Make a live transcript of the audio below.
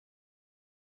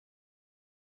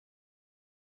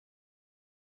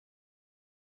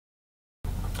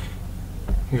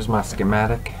Here's my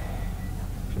schematic.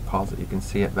 If you pause it, you can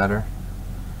see it better.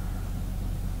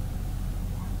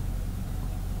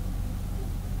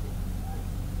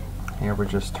 Here we're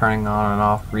just turning on and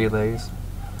off relays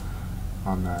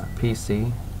on the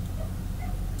PC.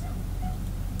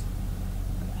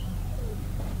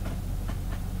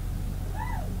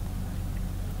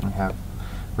 We have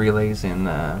relays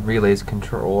and relays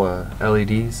control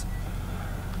LEDs.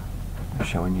 I'm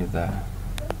showing you the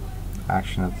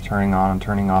action of the turning on and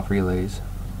turning off relays.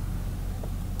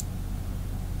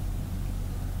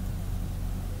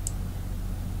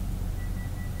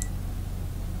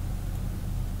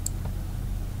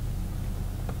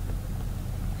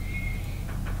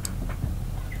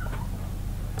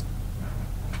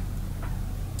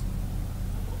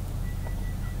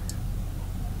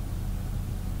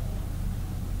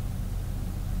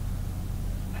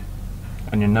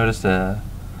 And you'll notice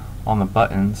on the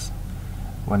buttons,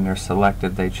 when they're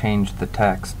selected, they change the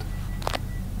text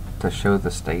to show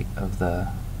the state of the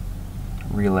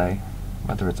relay,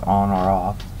 whether it's on or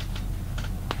off.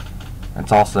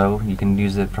 It's also, you can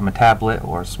use it from a tablet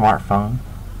or a smartphone.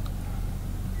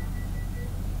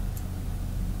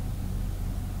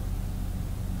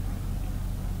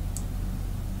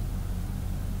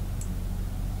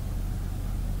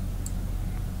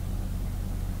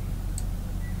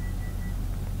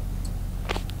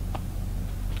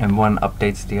 And one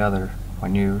updates the other.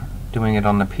 When you're doing it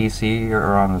on the PC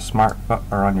or on the smartphone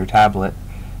or on your tablet,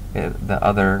 the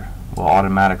other will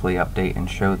automatically update and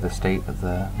show the state of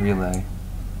the relay,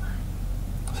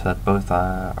 so that both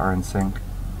are in sync.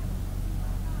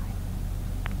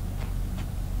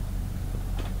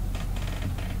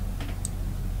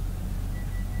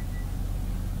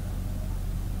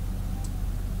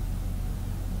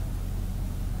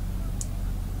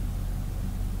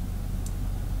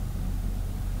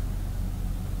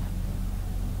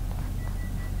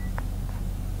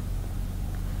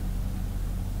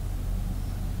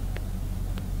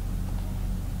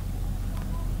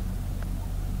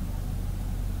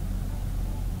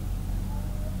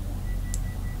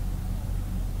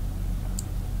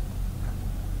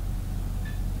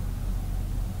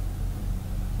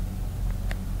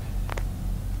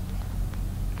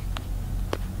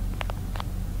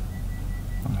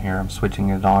 Here I'm switching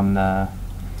it on the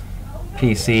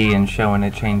PC and showing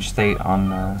it change state on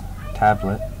the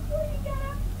tablet.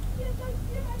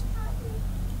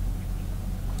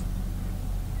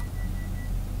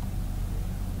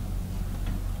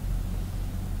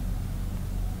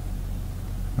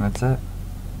 And that's it.